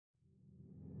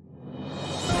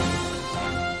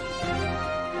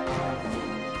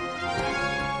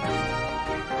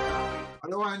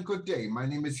and good day. My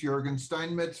name is Jürgen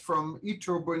Steinmetz from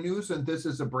eTurboNews, and this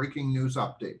is a breaking news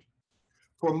update.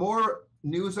 For more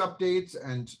news updates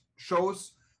and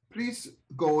shows, please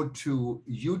go to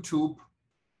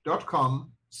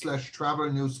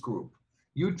youtube.com/travel news group.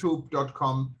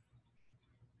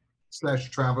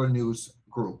 youtube.com/travel news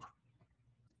group.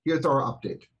 Here's our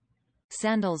update.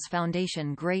 Sandals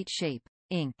Foundation Great Shape,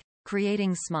 Inc.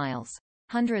 Creating Smiles.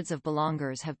 Hundreds of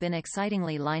belongers have been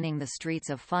excitingly lining the streets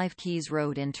of Five Keys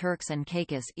Road in Turks and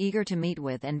Caicos, eager to meet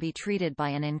with and be treated by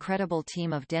an incredible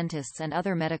team of dentists and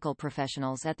other medical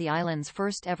professionals at the island's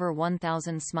first ever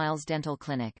 1000 Smiles Dental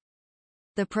Clinic.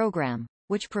 The program,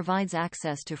 which provides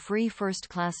access to free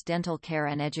first-class dental care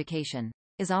and education,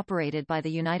 is operated by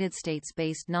the United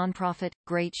States-based nonprofit,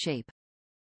 Great Shape,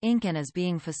 Inc. and is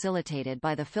being facilitated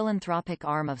by the philanthropic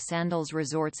arm of Sandals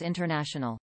Resorts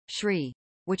International, SRI,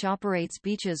 which operates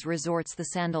Beaches Resorts. The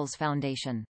Sandals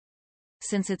Foundation.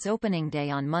 Since its opening day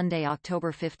on Monday,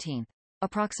 October 15,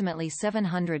 approximately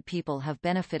 700 people have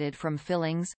benefited from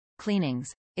fillings,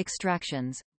 cleanings,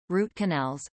 extractions, root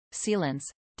canals, sealants,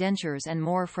 dentures and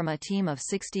more from a team of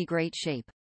 60 Great Shape,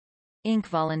 Inc.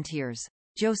 volunteers.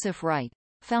 Joseph Wright,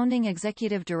 founding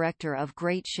executive director of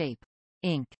Great Shape,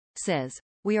 Inc., says,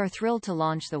 "We are thrilled to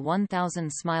launch the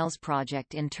 1000 Smiles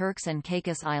project in Turks and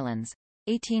Caicos Islands,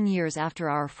 18 years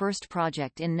after our first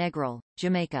project in Negril,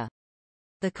 Jamaica.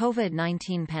 The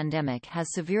COVID-19 pandemic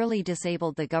has severely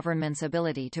disabled the government's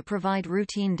ability to provide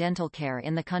routine dental care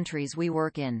in the countries we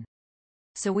work in.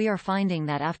 So we are finding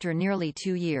that after nearly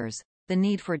 2 years, the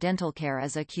need for dental care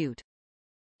is acute."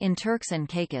 In Turks and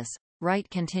Caicos, Wright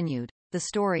continued, "The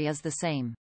story is the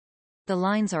same. The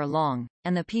lines are long,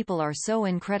 and the people are so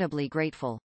incredibly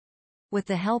grateful." With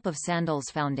the help of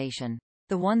Sandals Foundation,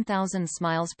 the 1000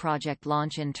 Smiles project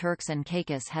launch in Turks and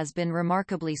Caicos has been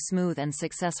remarkably smooth and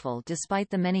successful despite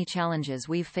the many challenges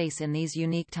we face in these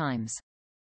unique times.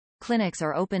 Clinics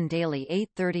are open daily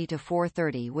 8:30 to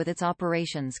 4:30 with its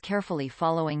operations carefully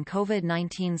following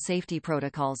COVID-19 safety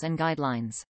protocols and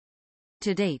guidelines.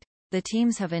 To date, the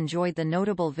teams have enjoyed the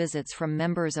notable visits from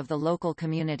members of the local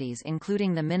communities,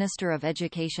 including the Minister of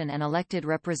Education and elected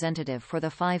representative for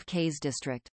the 5Ks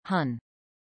district, Hun.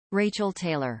 Rachel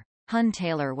Taylor. Hun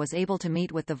Taylor was able to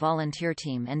meet with the volunteer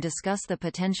team and discuss the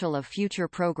potential of future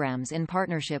programs in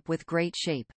partnership with Great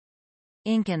Shape,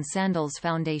 Inc. and Sandals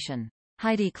Foundation.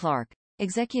 Heidi Clark,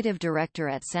 executive director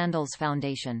at Sandals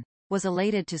Foundation, was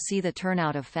elated to see the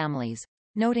turnout of families,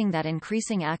 noting that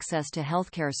increasing access to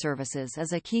healthcare services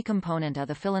is a key component of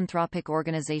the philanthropic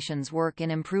organization's work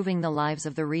in improving the lives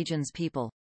of the region's people.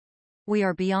 "We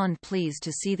are beyond pleased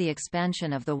to see the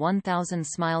expansion of the 1000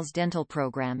 Smiles dental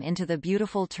program into the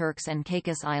beautiful Turks and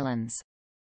Caicos Islands.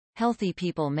 Healthy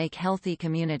people make healthy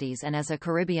communities, and as a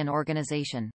Caribbean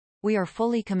organization, we are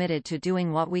fully committed to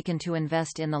doing what we can to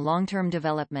invest in the long-term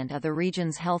development of the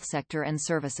region's health sector and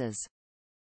services.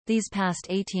 These past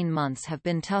 18 months have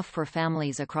been tough for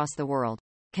families across the world,"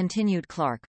 continued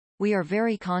Clark. "We are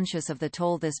very conscious of the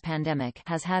toll this pandemic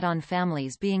has had on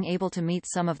families being able to meet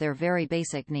some of their very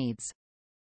basic needs.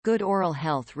 Good oral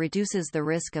health reduces the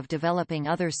risk of developing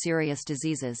other serious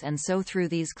diseases, and so through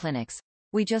these clinics,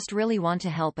 we just really want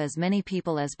to help as many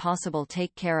people as possible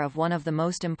take care of one of the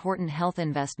most important health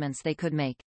investments they could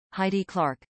make." Heidi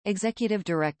Clark, executive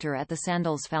director at the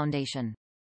Sandals Foundation.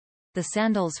 The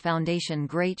Sandals Foundation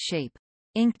Great Shape,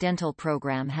 Inc. dental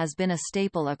program has been a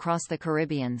staple across the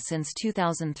Caribbean since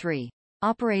 2003,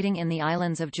 operating in the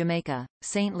islands of Jamaica,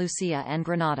 St. Lucia and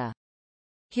Grenada.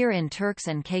 Here in Turks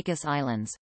and Caicos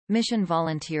Islands, mission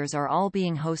volunteers are all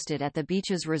being hosted at the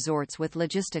Beaches Resorts with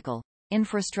logistical,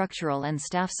 infrastructural and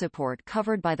staff support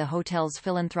covered by the hotel's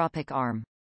philanthropic arm.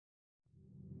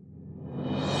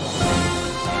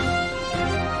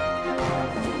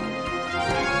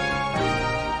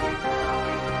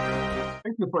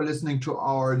 Thank you for listening to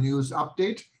our news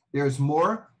update. There's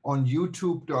more on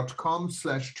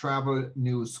youtube.com/travel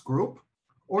news group,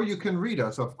 or you can read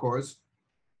us, of course,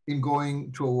 in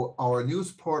going to our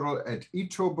news portal at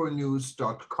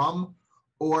eTurboNews.com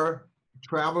or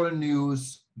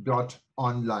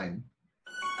travelnews.online.